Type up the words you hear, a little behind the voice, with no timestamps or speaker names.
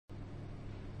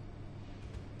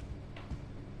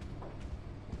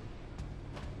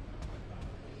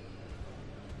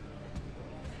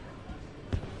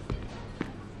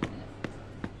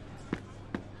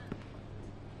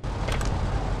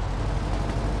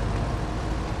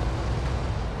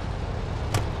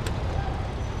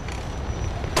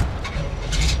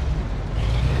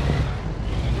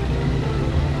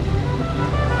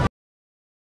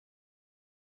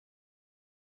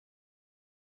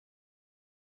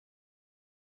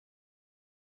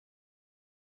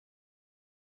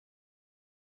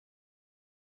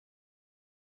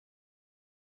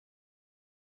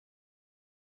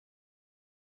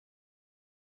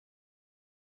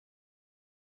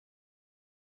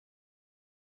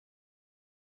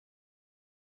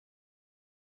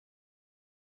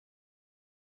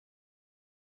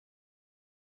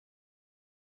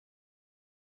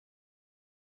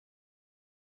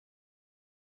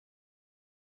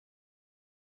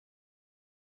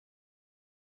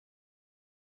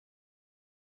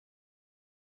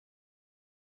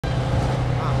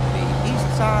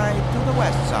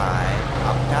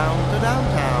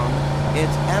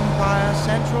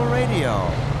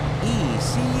E,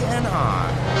 C, and R.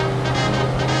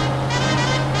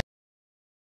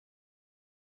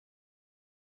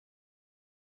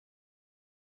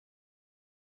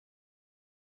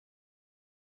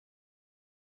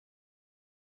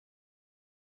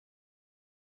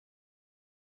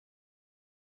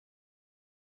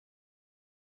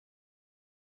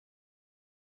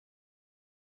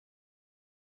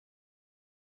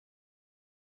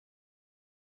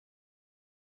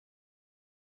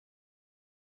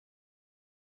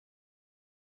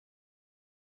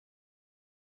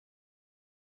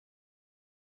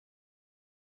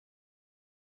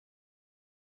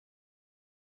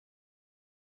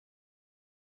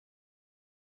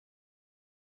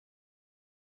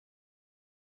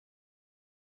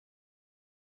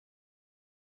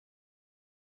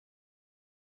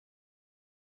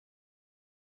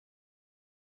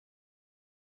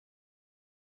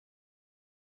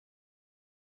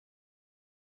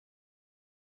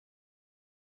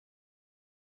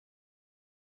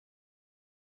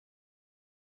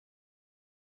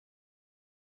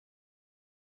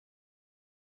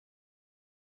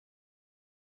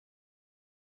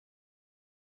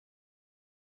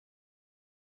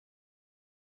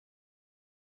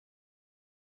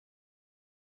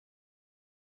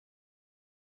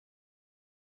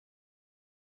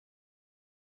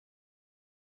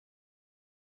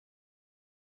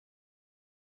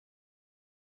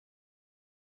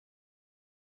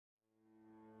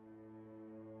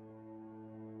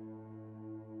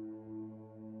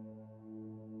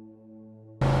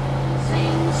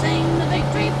 Sing, sing the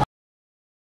victory.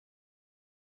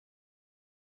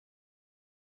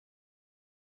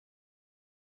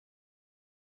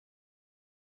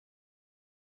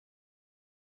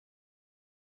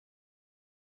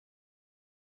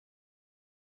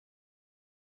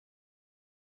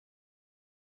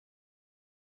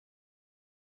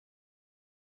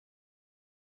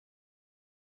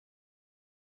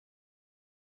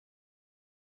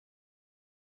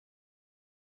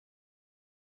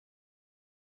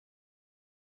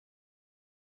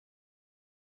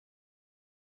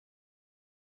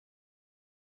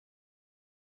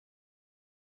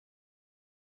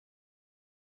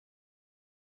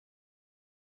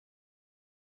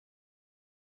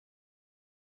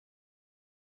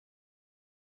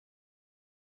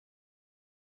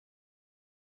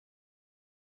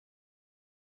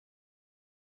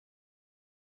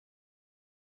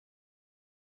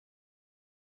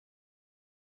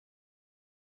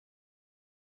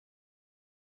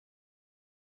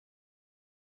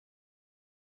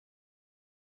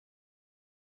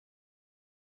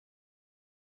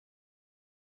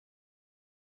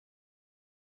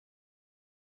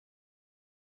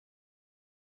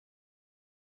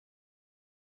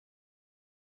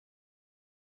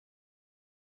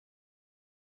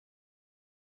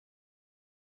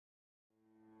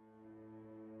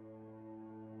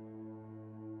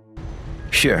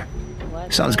 Sure.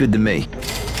 Sounds good to me.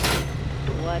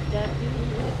 What that do,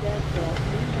 what that do.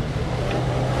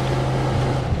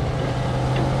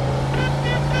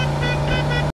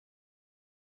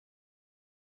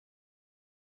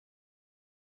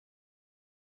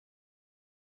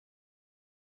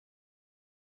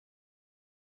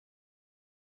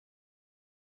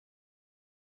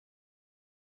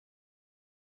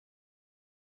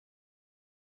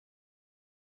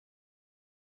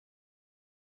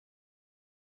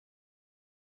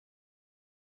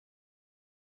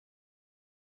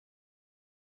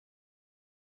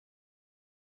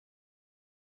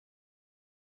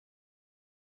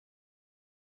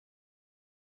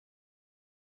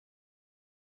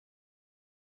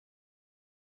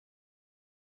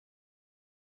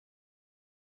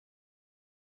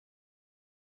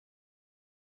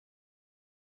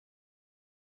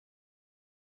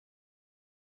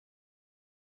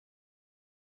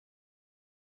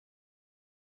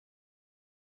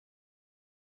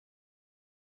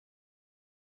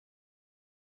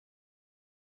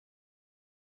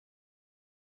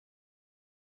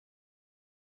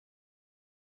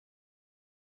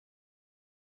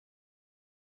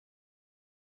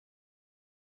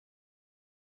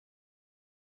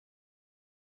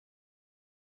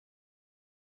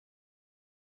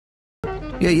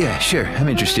 Yeah, sure. I'm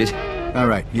interested. All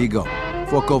right, here you go.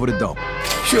 Fork over the dough.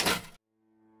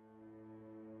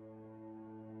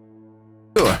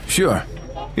 Sure.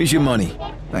 Here's your money.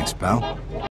 Thanks, pal.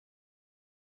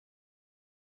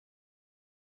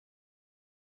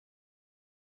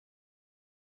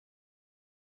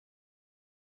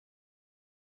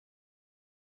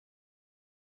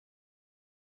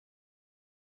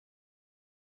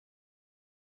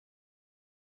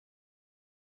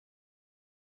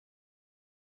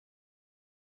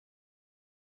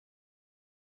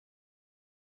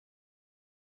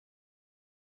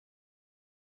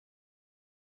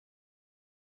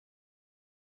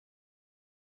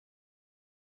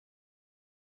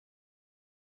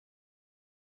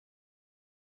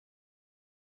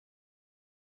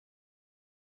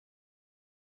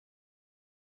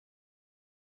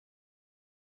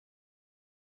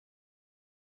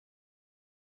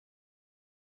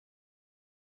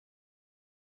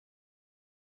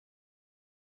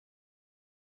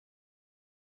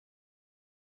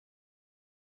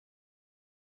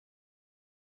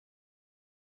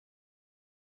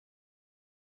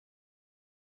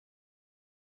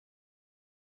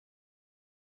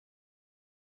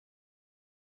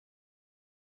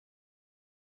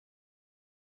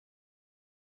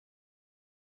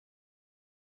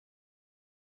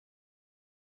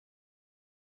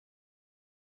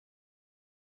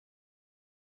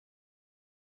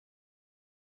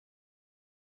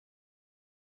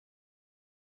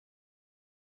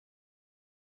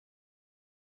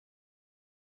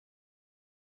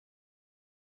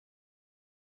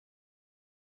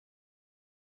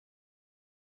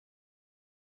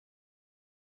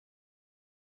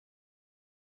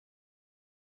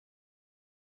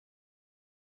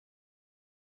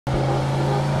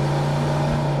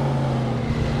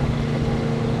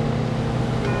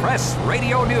 Press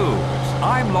Radio News.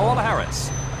 I'm Lowell Harris.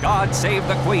 God Save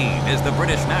the Queen is the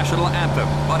British national anthem,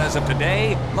 but as of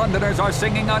today, Londoners are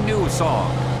singing a new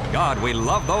song. God, We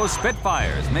Love Those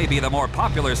Spitfires may be the more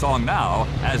popular song now,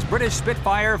 as British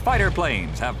Spitfire fighter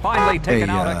planes have finally taken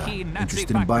out a key Nazi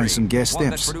interested in buying factory, some gas one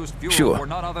that stamps? produced fuel Sure. for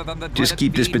none other than the Just dreaded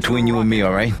keep this B-2 between you and me,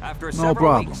 rocket. all right? After No several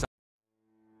problem. weeks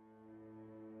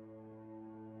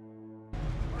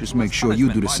Just make sure you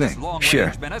do the by this same. long-range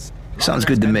Sure. menace, Sounds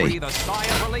good to Londoners me. can breathe a sigh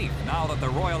of relief now that the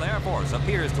Royal Air Force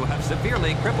appears to have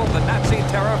severely crippled the Nazi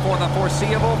terror for the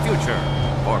foreseeable future.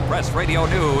 For Press Radio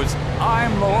News,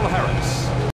 I'm Lowell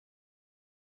Harris.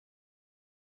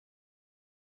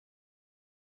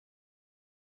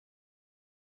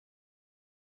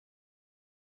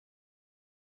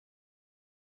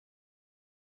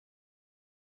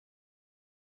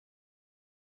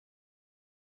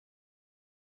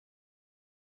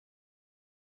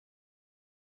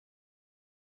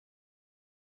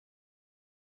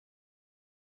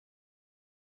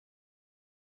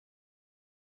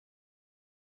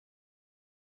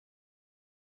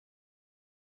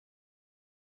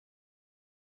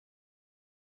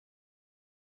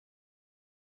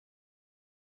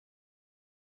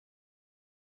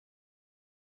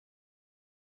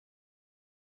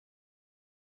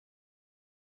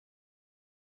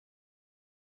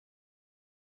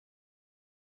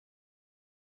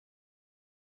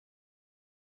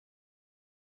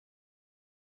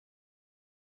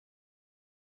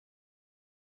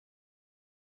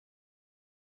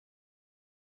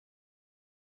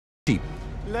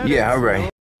 Yeah, all right.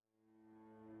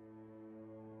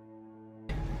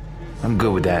 I'm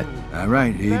good with that. All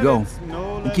right, here you go.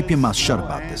 And keep your mouth shut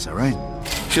about this, all right?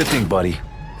 Sure thing, buddy.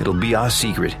 It'll be our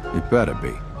secret. It better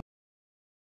be.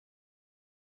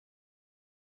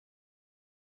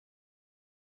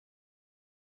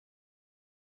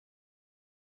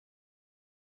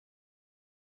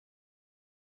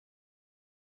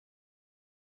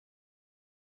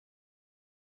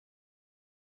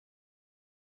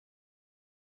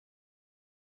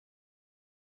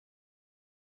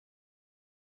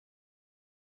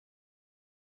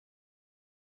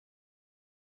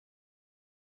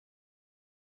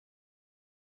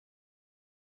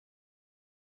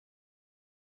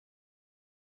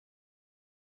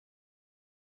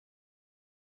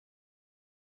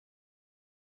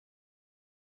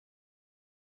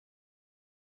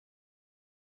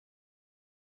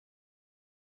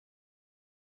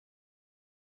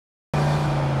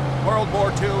 World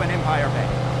War II and Empire Bay.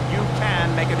 You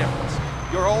can make a difference.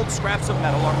 Your old scraps of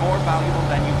metal are more valuable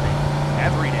than you think.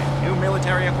 Every day, new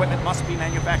military equipment must be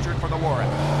manufactured for the war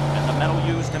effort, and the metal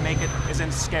used to make it is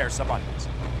in scarce abundance.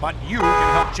 But you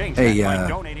can help change Hey, that by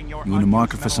donating your you in the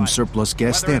market unused for some metal surplus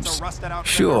gas items. Whether it's a stamps? rusted out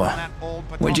Sure. fender on that old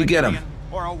Where'd you get 'em?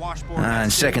 Potomac or a washboard On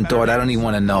that's second better thought, I than don't even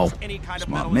want to know. any kind of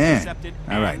Smart metal is man. accepted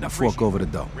All right, and now fork over the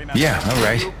dough. Remember, Yeah, all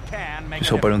right. you can make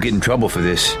Just a hope I don't get in difference. trouble for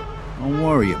this. Don't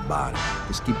worry about it.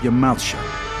 Just keep your mouth shut.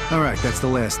 All right, that's the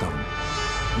last of them.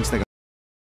 At least I got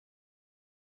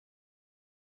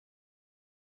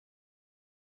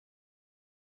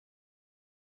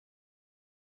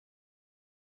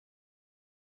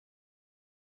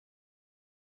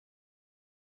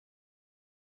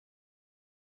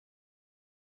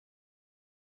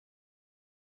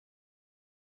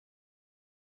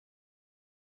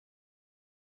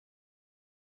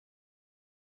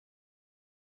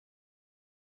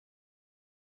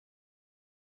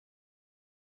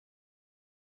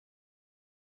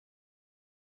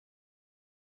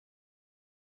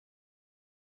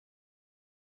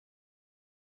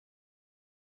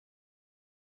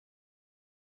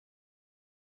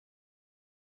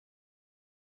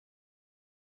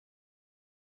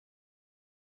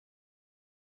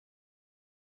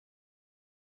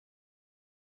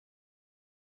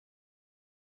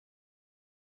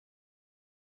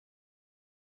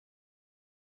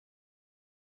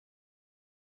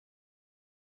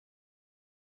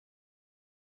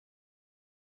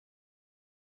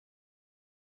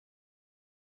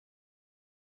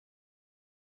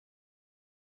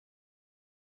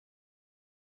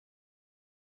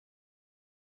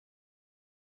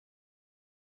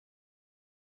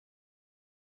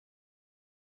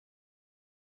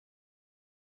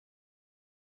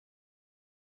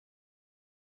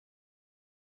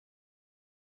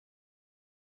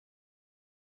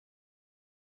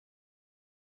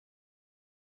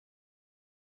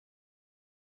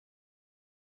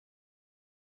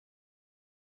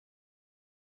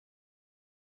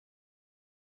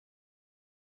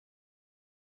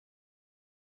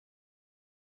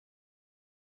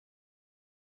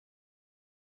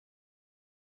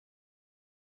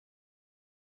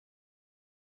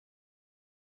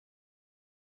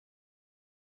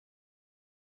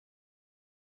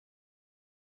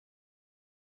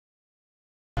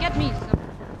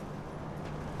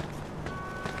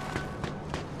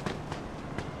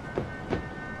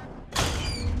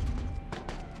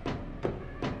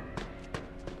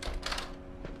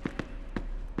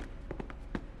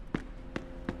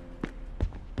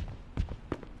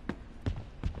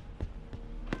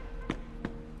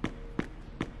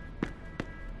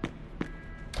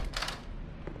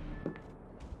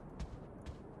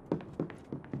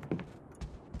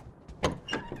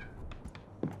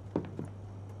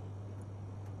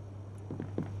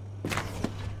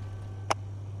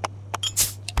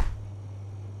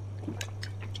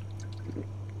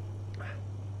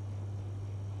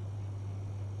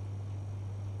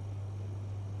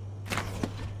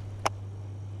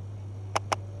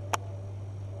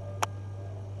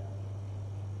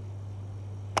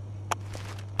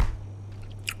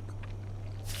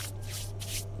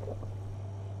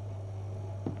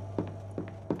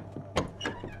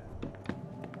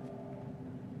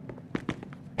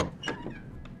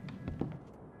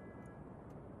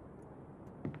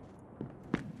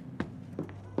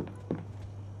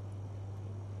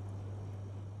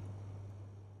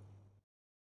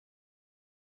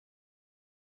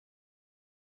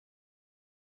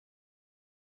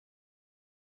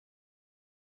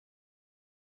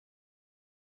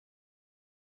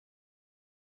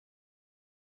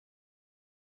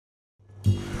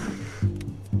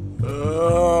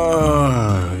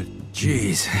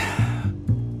Jeez.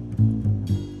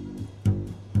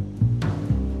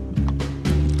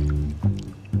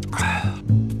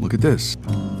 Look at this.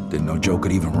 Didn't know Joe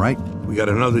could even write. We got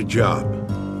another job.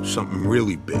 Something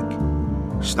really big.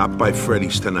 Stop by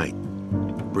Freddy's tonight.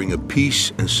 Bring a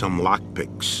piece and some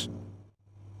lockpicks.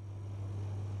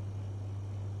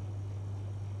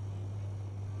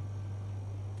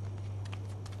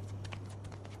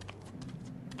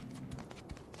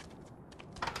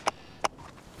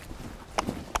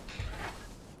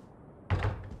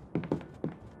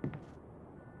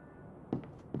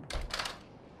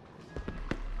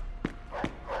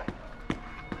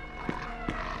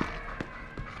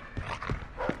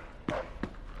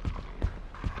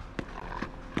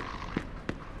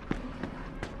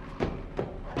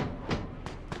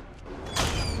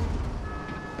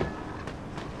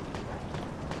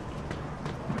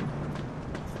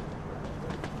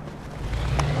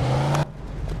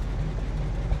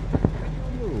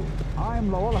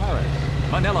 I'm Lowell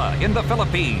Harris. Manila, in the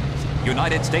Philippines.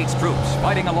 United States troops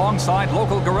fighting alongside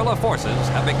local guerrilla forces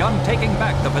have begun taking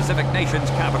back the Pacific nation's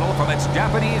capital from its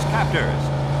Japanese captors.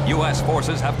 U.S.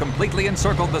 forces have completely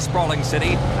encircled the sprawling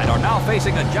city and are now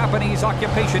facing a Japanese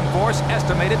occupation force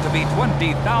estimated to be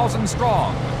 20,000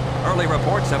 strong. Early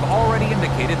reports have already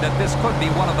indicated that this could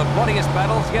be one of the bloodiest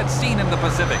battles yet seen in the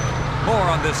Pacific. More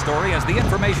on this story as the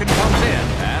information comes in,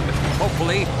 and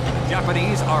hopefully, the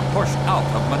Japanese are pushed out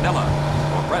of Manila.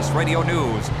 For Press Radio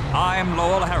News, I'm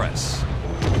Lowell Harris.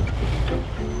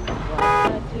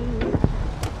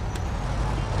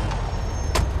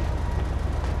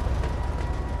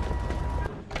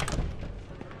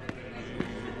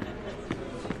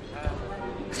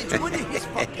 Hey,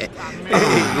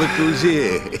 look who's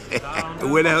here.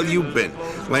 Where the hell you been?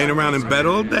 Laying around in bed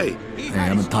all day? Hey,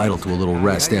 I'm entitled to a little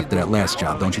rest after that last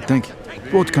job, don't you think?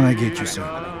 What can I get you, sir?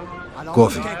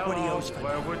 Coffee.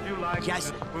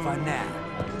 Just for now.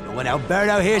 When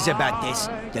Alberto hears about this,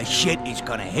 the shit is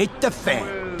gonna hit the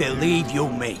fan. Believe you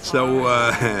me. So,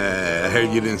 I heard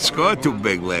you didn't score too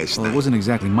big last Well, it night. wasn't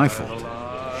exactly my fault.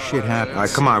 Shit happens. All right,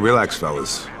 come on, relax,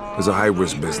 fellas. There's a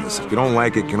high-risk business. If you don't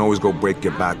like it, you can always go break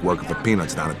your back working for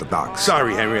peanuts down at the docks.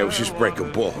 Sorry, Henry, I was just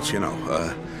breaking balls, you know.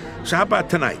 So how about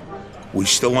tonight? We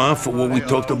still on for what we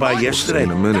talked about yesterday?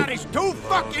 In a minute. That is too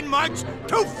fucking much,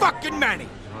 too fucking many.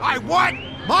 I want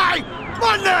my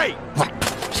money! What?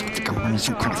 You think I'm running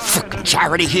some kind of fucking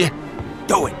charity here?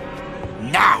 Do it.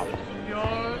 Now!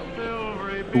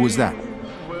 Who was that?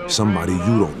 Somebody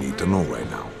you don't need to know right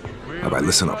now. All right,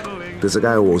 listen up. There's a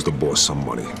guy who owes the boss some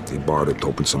money. He borrowed it to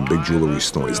open some big jewelry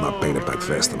store. He's not paying it back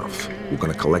fast enough. We're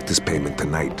gonna collect his payment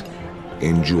tonight.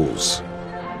 In jewels.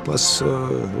 Plus, a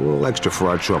little extra for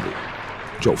our trouble.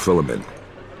 Joe, fill him in.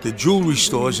 The jewelry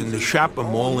store's in the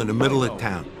shopping mall in the middle of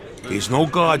town. There's no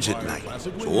guards at night.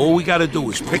 So all we gotta do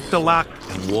is pick the lock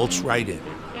and waltz right in.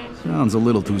 Sounds a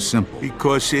little too simple.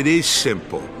 Because it is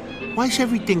simple. Why's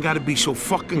everything gotta be so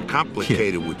fucking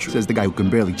complicated with you? Says the guy who can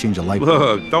barely change a light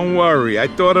bulb. Look, don't worry. I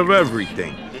thought of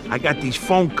everything. I got these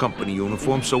phone company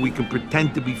uniforms so we can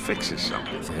pretend to be fixing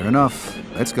something. Fair enough.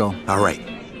 Let's go. All right,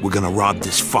 we're gonna rob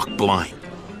this fuck blind.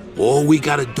 All we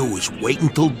gotta do is wait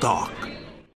until dark.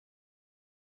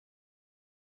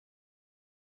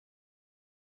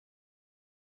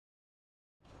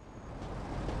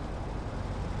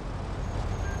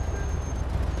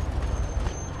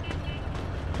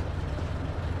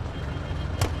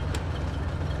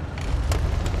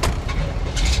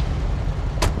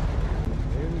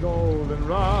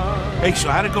 Hey, so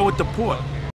how'd it go with the port?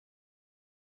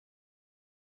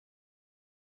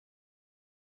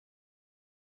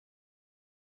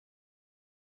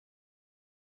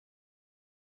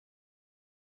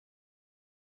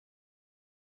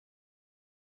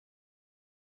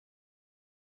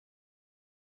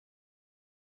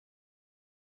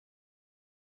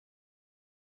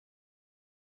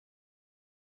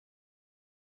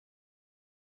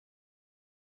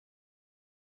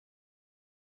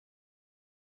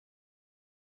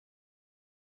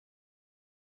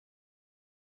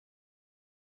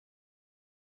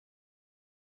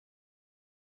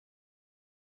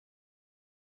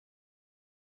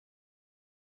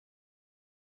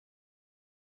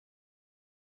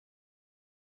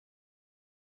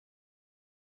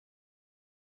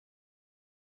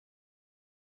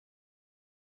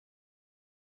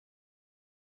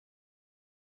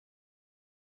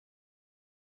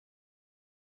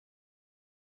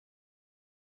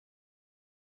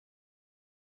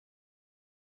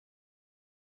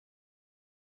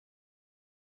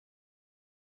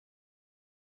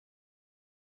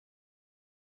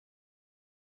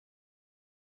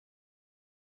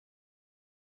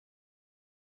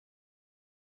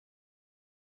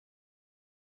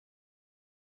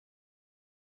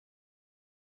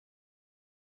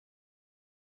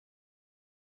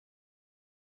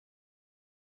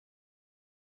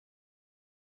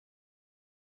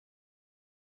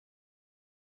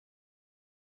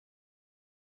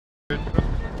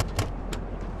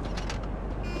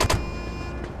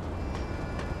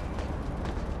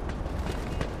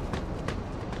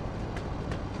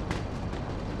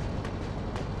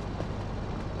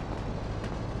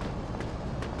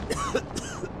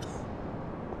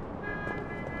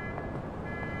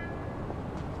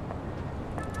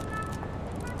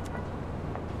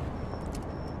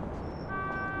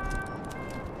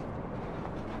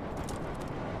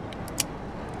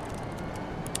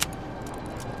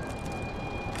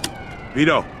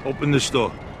 Vito, open this door.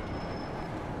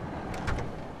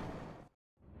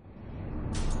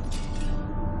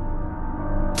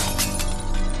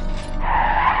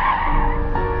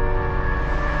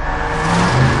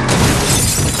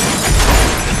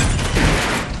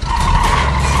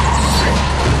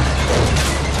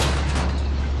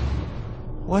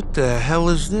 What the hell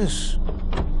is this?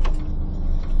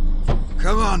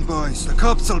 Come on, boys. The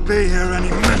cops will be here any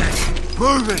minute.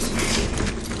 Move it!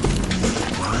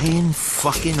 Brian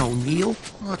fucking O'Neill?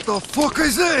 What the fuck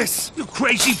is this? You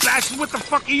crazy bastard, what the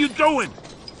fuck are you doing?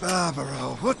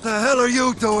 Barbaro, what the hell are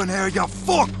you doing here, you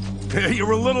fuck?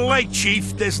 You're a little late,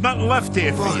 Chief. There's nothing left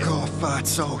here for you. Fuck off,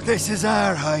 fatso. This is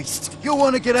our heist. You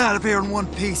want to get out of here in one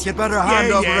piece, you'd better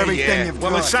hand over everything you've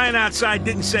got. Well, the sign outside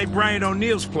didn't say Brian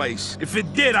O'Neill's place. If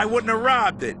it did, I wouldn't have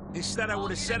robbed it. Instead, I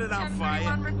would have set it on fire.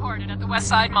 1031 reported at the West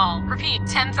Side Mall. Repeat,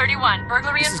 1031.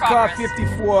 Burglary in This is progress. car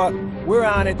 54. We're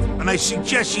on it. And I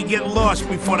suggest you get lost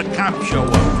before the cops show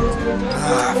up.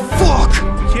 Ah, fuck!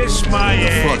 Kiss my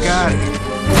ass. Fuck out of here.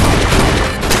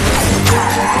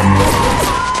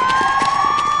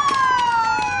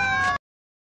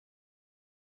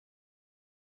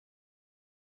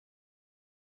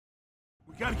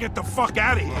 We gotta get the fuck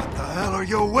out of here. What the hell are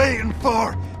you waiting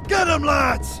for? Get him,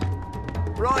 lads!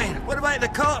 Brian, what about the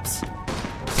cops?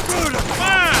 Screw them! Come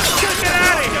on! Get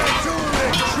out of here!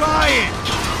 I'm trying!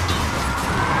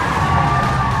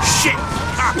 Shit!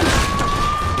 Cops!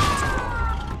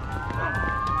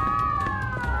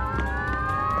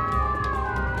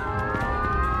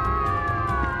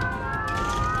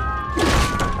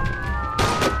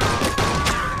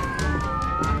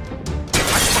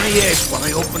 My ass while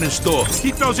I open this door.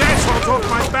 Keep those assholes off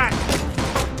my back.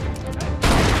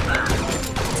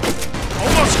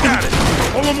 Almost got it.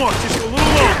 Hold them off just a little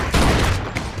longer.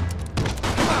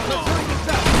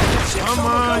 Come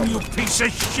on, you piece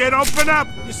of shit. Open up.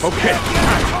 Okay.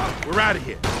 Right. We're out of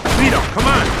here. Vito, come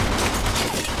on.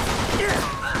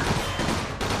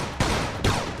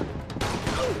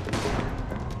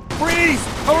 Freeze!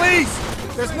 Police!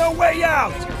 There's no way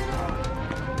out!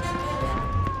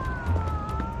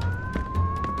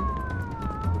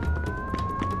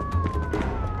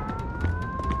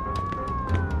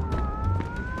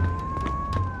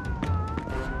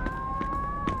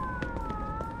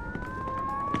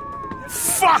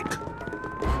 Fuck!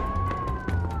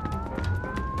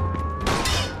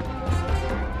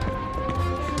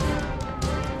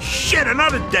 Shit,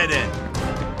 another dead end.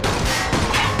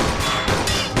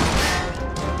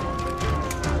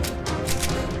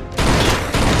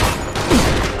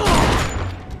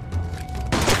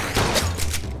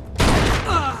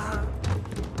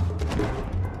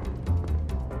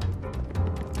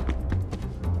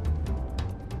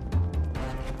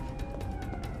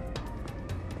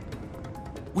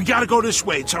 We gotta go this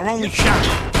way. It's our only shot.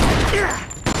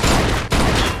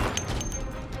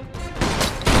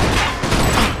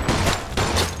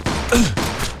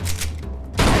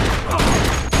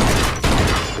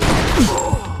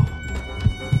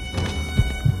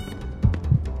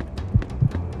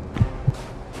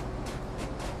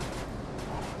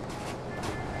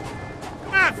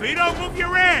 Come on, Vito, move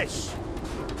your ass.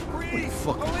 What are you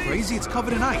fucking crazy? It's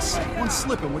covered in ice. One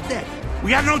slip and we're dead. We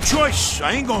got no choice.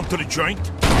 I ain't going to the joint.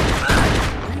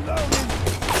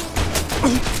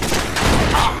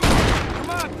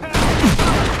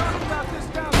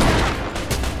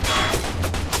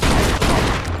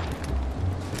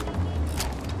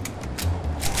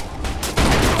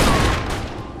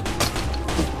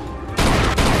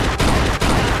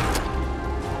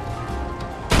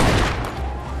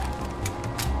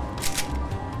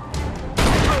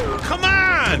 Come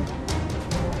on!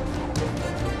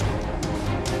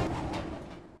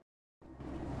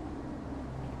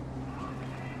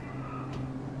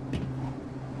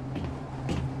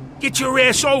 Get your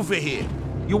ass over here.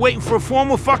 You waiting for a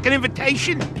formal fucking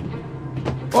invitation?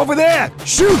 Over there!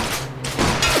 Shoot!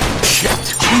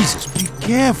 Shit. Jesus, be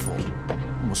careful.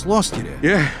 Almost lost you there.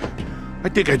 Yeah, I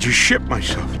think I just shit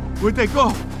myself. Where'd they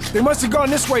go? They must have gone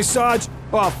this way, Sarge.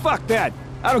 Oh, fuck that.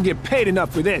 I don't get paid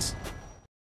enough for this.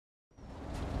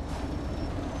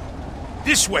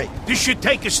 This way. This should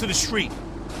take us to the street.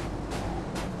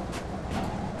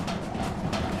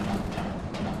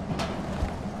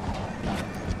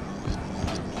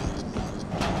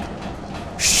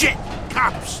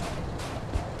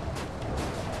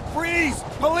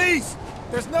 Police!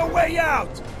 There's no way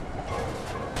out!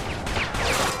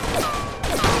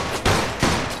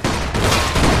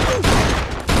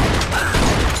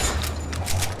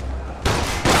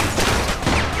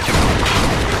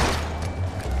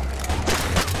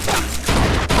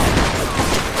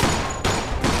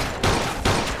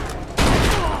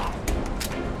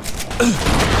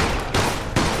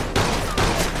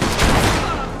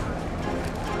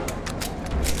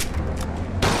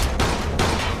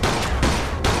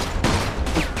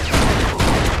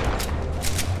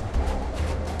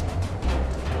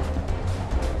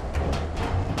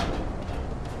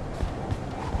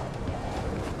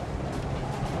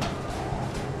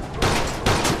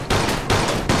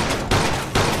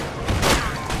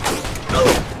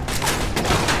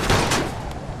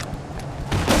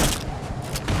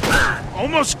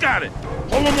 Almost got it.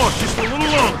 Hold him off just a little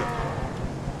longer.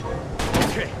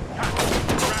 Okay, got it.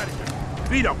 We're out of here.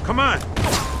 Vito, come on.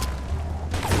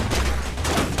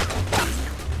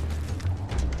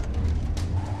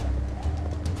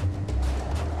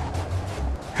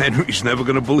 Henry's never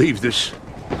gonna believe this.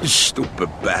 Stupid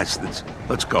bastards.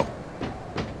 Let's go.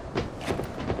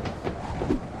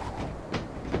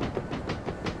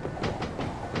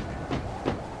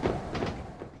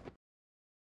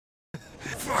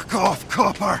 Fuck off,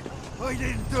 copper! I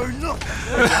didn't do nothing!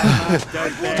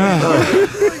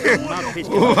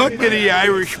 Look at the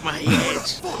Irish, my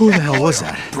ass. Who the hell was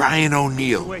that? Brian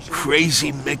O'Neill.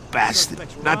 Crazy Mick bastard.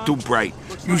 Not too bright.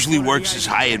 Usually works his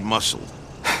hired muscle.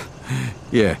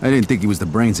 Yeah, I didn't think he was the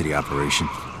brains of the operation.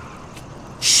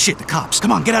 Shit, the cops.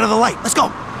 Come on, get out of the light. Let's go.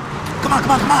 Come on,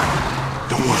 come on, come on.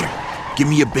 Don't worry. Give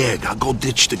me your bag. I'll go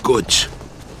ditch the goods.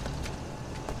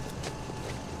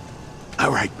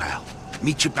 All right, pal.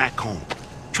 Meet you back home.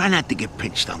 Try not to get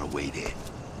pinched on the way there.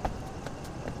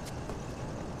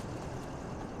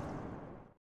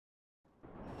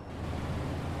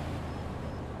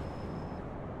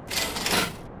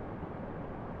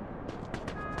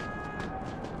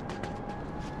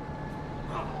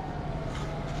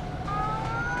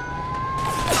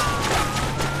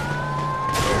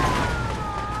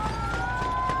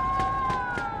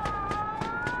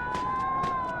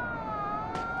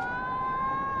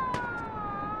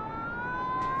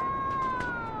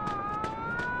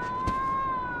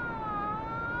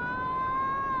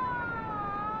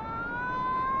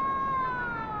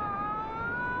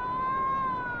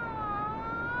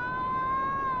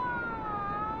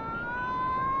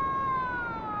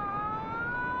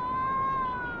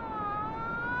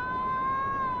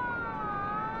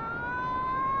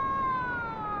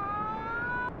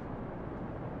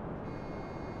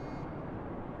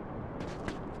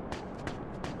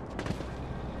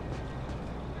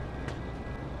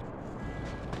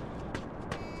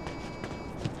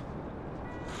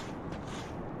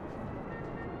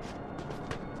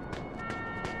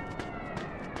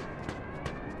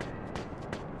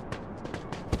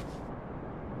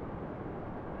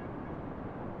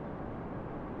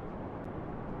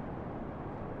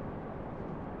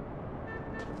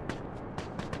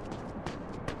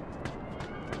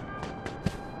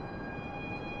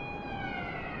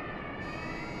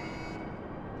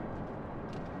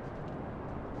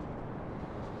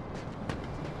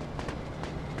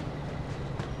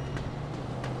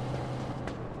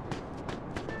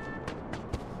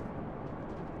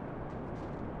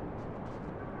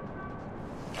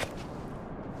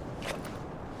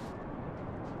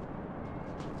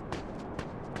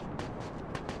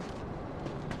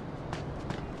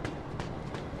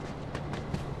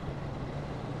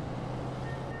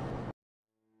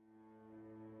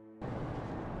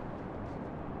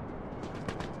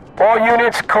 All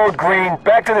units, code green,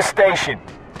 back to the station.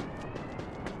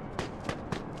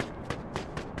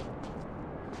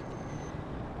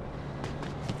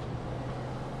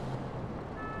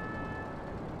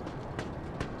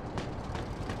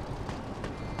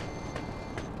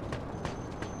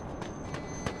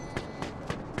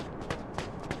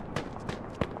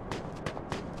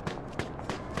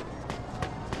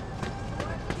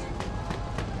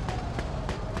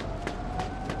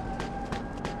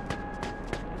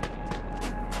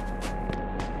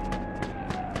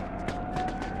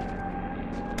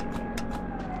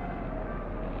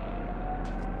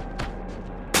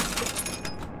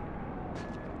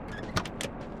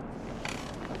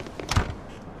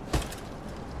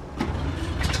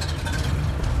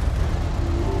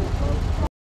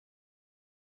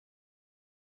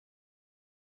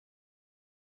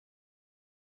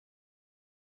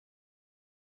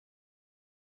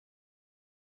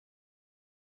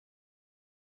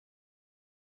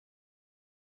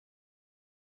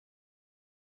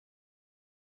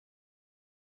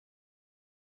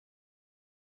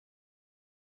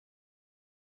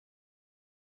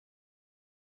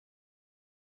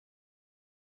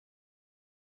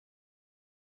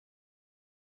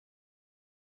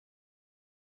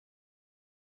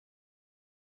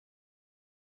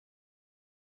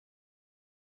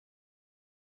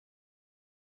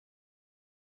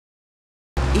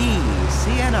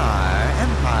 ECNR,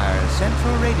 Empire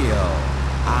Central Radio.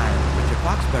 I'm Richard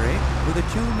Foxbury with a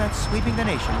tune that's sweeping the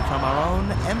nation from our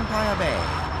own Empire Bay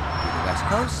to the West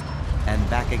Coast and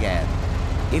back again.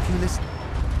 If you listen...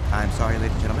 I'm sorry,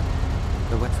 ladies and gentlemen.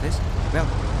 What's this? Well,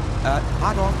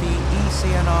 hot off the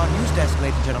ECNR news desk,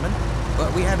 ladies and gentlemen.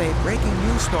 We have a breaking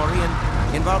news story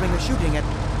involving a shooting at...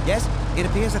 Yes, it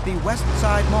appears at the West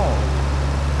Side Mall.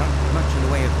 Not much in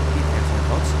the way of details here,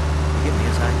 folks. Forgive me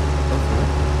as I go through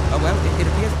it. Well, it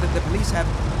appears that the police have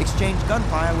exchanged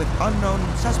gunfire with unknown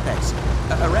suspects.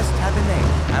 Arrests have been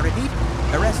made. I repeat,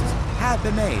 arrests have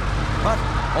been made. But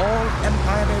all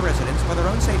Empire Bay residents, for their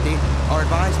own safety, are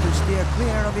advised to steer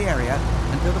clear of the area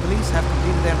until the police have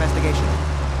completed their investigation.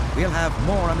 We'll have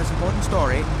more on this important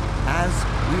story as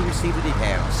we receive the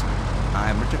details.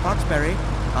 I'm Richard Foxbury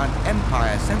on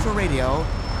Empire Central Radio,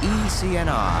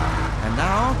 ECNR. And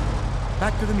now,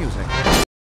 back to the music.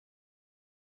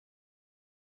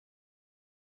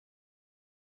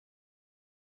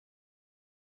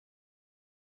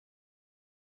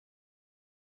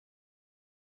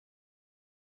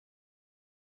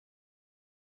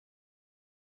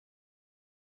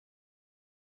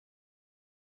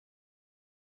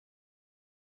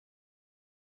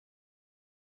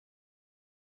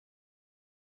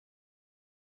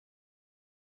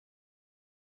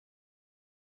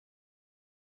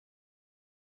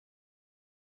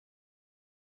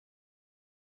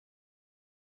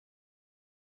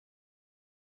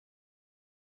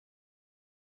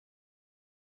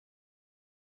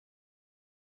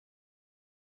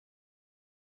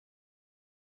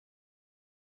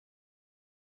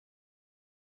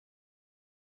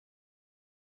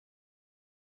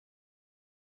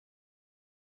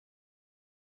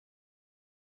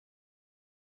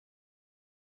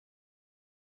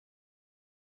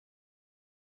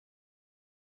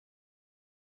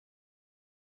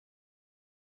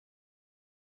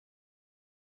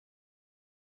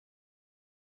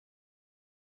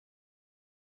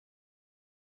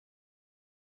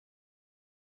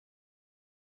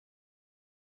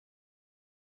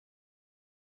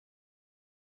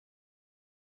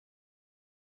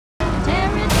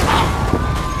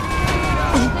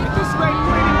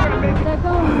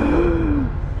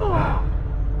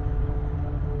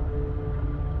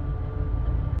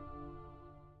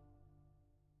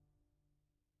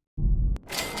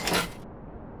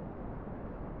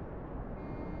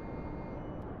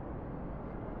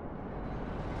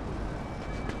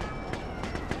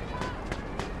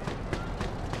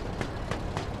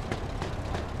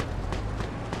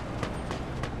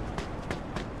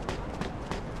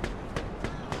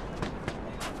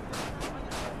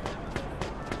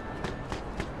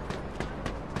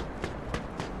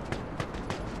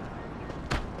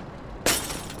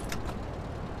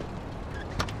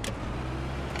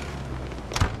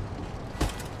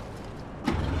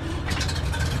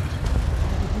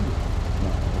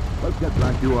 Let's get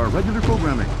back to our regular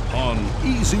programming on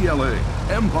ECLA,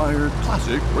 Empire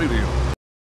Classic Radio.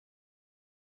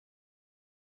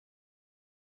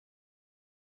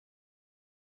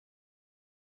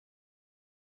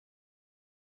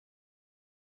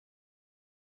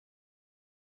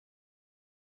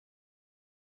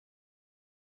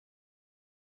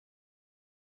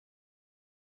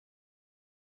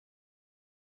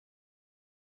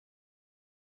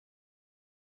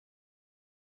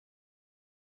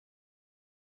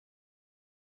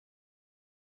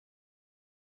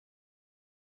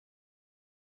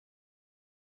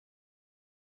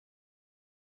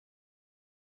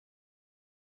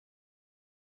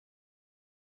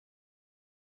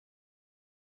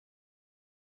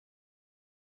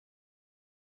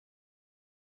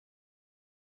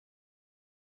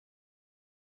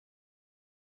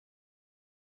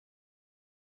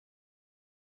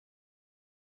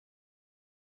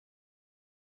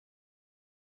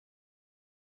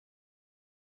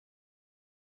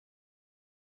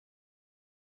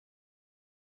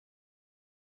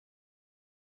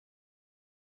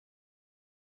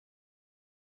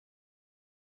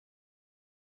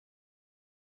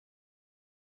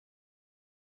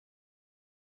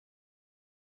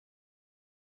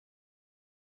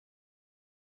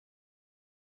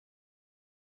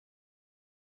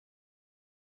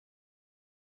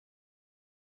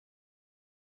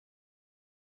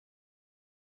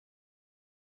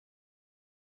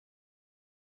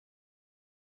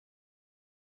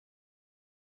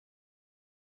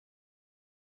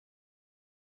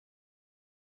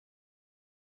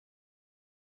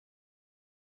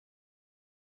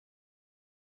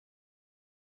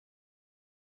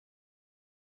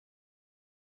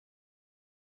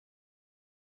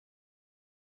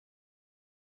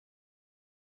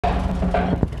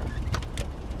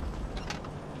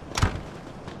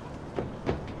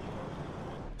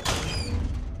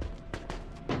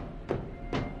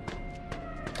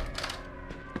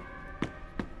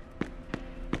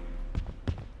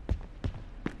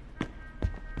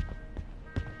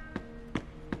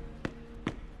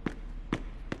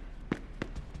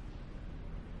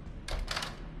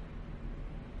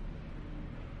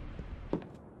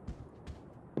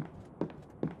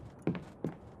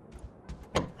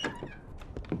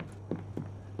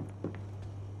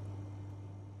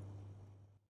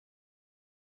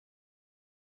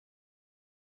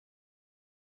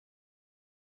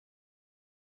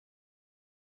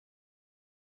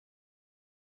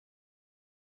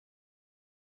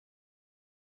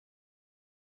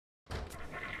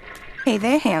 Hey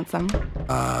there, handsome.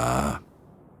 Hi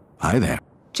there.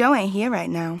 Joe ain't here right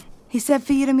now. He said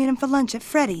for you to meet him for lunch at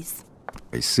Freddy's.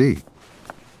 I see.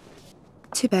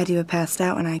 Too bad you were passed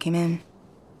out when I came in.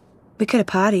 We could have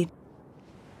partied.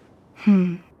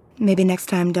 Maybe next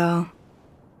time, doll.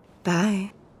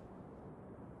 Bye.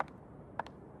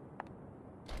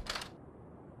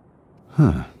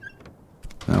 Huh.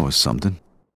 That was something.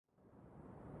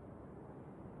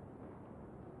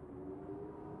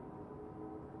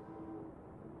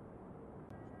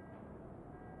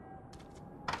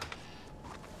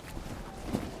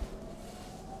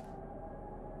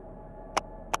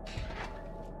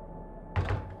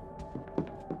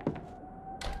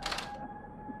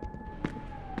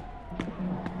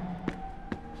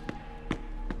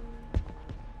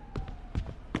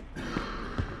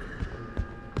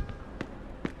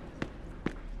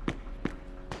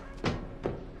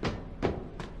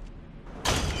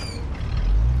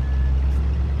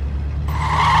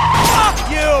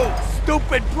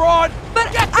 Stupid broad!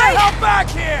 But get the hell back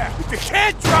here! If you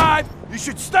can't drive, you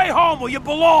should stay home where you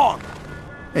belong!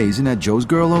 Hey, isn't that Joe's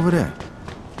girl over there?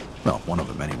 Well, one of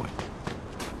them anyway.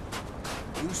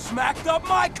 You smacked up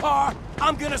my car,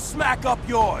 I'm gonna smack up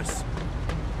yours.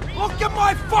 Look at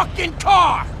my fucking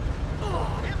car!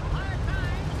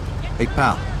 Hey,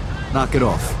 pal, knock it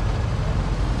off.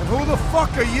 And who the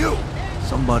fuck are you?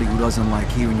 Somebody who doesn't like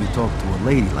hearing you talk to a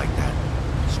lady like that.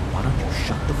 So why don't you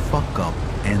shut the fuck up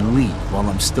and leave while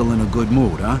I'm still in a good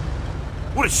mood, huh?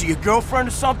 What, is she your girlfriend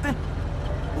or something?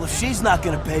 Well, if she's not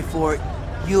gonna pay for it,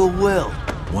 you will.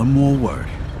 One more word,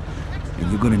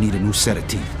 and you're gonna need a new set of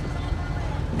teeth.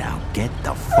 Now get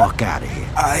the fuck out of here.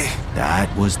 That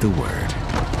was the word.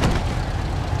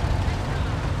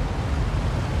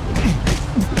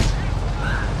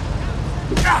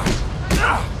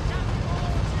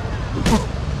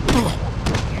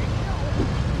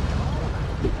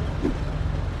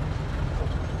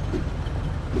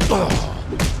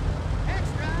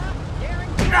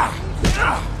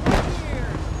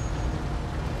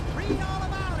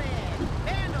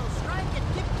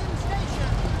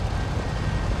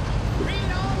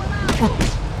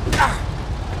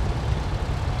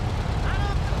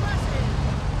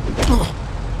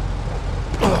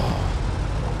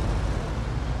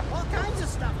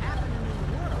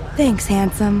 Thanks,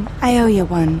 handsome. I owe you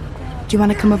one. Do you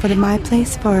want to come over to my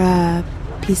place for a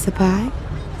piece of pie?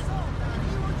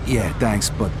 Yeah,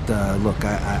 thanks, but look,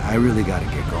 I really gotta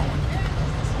get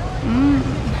going.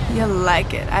 You'll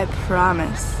like it, I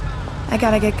promise. I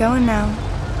gotta get going now.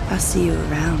 I'll see you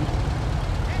around.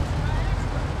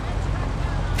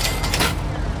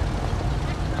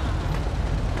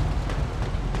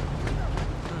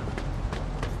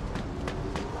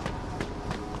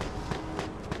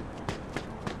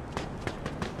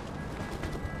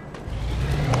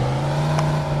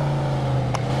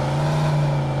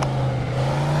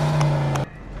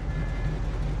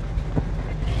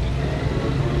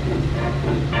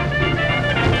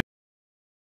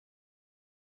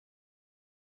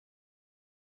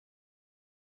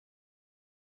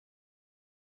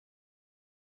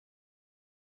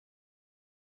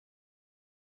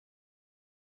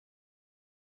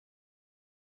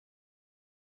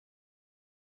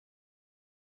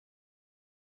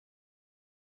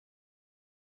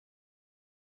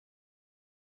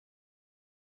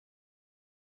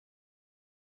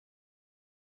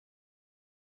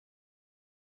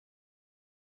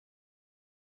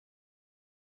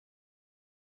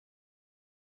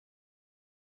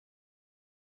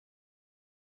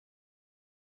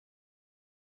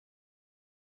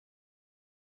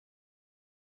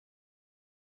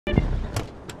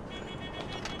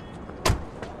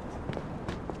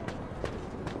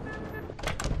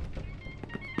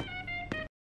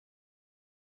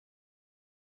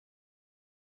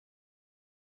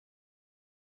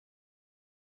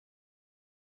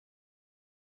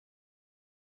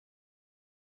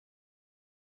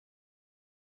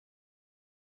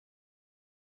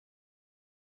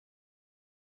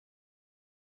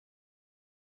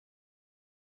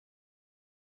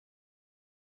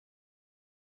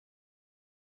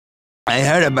 I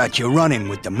heard about you running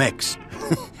with the mix.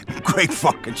 Great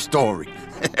fucking story.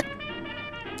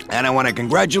 And I want to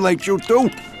congratulate you too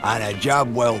on a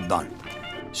job well done.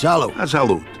 Salute.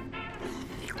 Salute.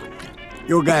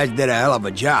 You guys did a hell of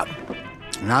a job.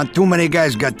 Not too many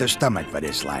guys got the stomach for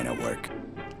this line of work.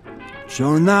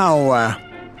 So now,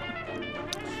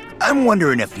 I'm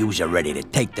wondering if yous are ready to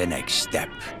take the next step.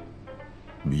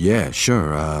 Yeah,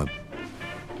 sure,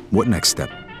 what next step?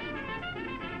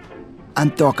 I'm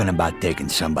talking about taking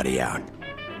somebody out.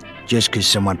 Just 'cause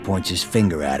someone points his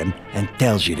finger at him and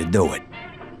tells you to do it.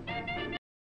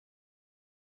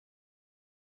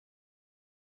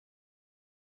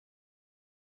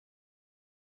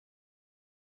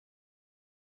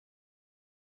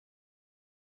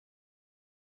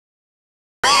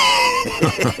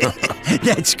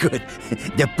 That's good.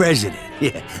 The president.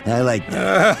 Yeah, I like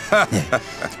that.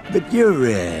 But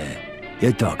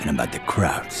you're talking about the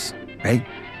crowds, right?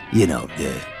 You know,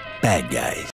 the bad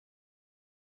guys.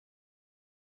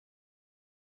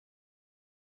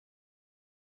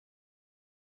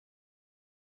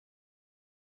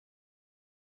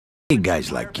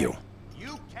 Guys like you.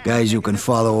 Guys who can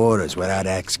follow orders without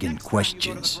asking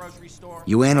questions.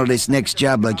 You handle this next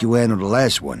job like you handled the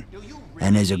last one,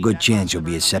 and there's a good chance you'll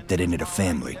be accepted into the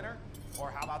family.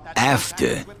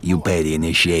 After you pay the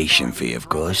initiation fee, of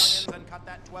course.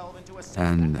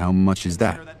 And how much is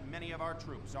that?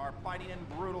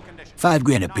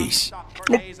 $5 apiece.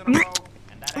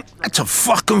 That's a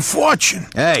fucking fortune.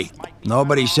 Hey,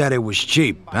 nobody said it was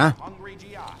cheap, huh?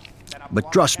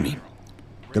 But trust me,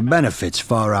 the benefits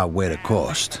far outweigh the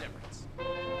cost.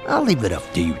 I'll leave it up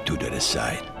to you two to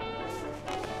decide.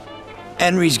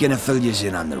 Henry's gonna fill you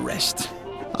in on the rest.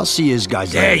 I'll see you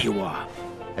guys There later. you are.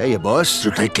 Hey, boss. Did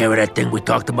you take care of that thing we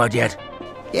talked about yet?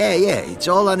 Yeah, it's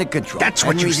all under control. That's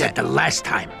what you said the last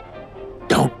time.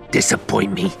 Don't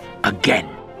disappoint me again.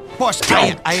 Boss,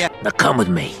 Don't. Now come with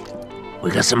me. We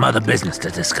got some other business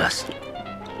to discuss.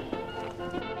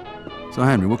 So,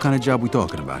 Henry, what kind of job we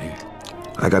talking about here?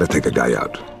 I gotta take a guy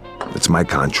out. It's my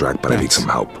contract, but I need some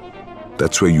help.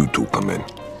 That's where you two come in.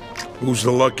 Who's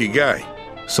the lucky guy?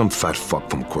 Some fat fuck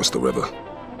from across the river.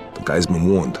 The guy's been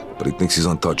warned, but he thinks he's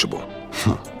untouchable.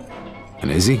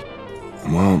 And is he?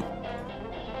 Well,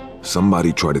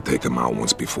 somebody tried to take him out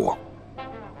once before.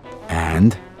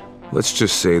 And? Let's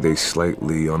just say they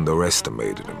slightly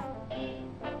underestimated him.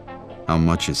 How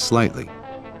much is slightly?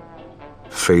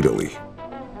 Fatally.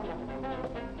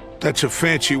 That's a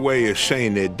fancy way of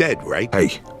saying they're dead, right?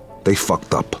 Hey, they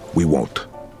fucked up. We won't.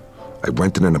 I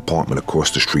rented an apartment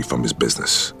across the street from his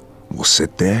business. We'll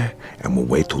sit there and we'll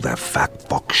wait till that fat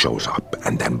fuck shows up,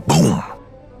 and then boom!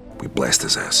 We blast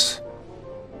his ass.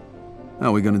 How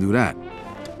are we gonna do that?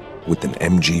 With an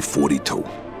MG-42.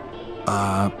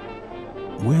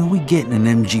 Where are we getting an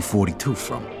MG-42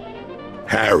 from?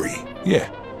 Harry. Yeah.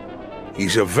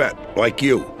 He's a vet, like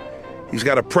you. He's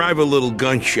got a private little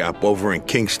gun shop over in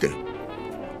Kingston.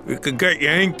 We could get you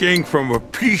anything from a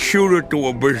pea shooter to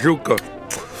a bazooka.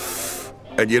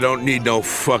 And you don't need no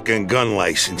fucking gun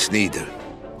license, neither.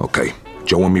 Okay,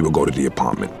 Joe and me will go to the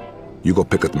apartment. You go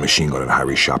pick up the machine gun at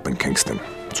Harry's shop in Kingston.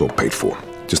 It's all paid for.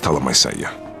 Just tell him I sent you.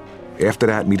 After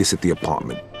that, meet us at the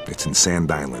apartment. It's in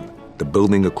Sand Island, the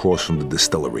building across from the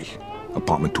distillery.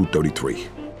 Apartment 233.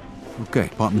 Okay,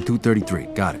 apartment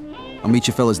 233. Got it. I'll meet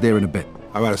you fellas there in a bit.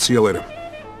 All right, I'll see you later.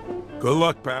 Good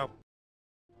luck, pal.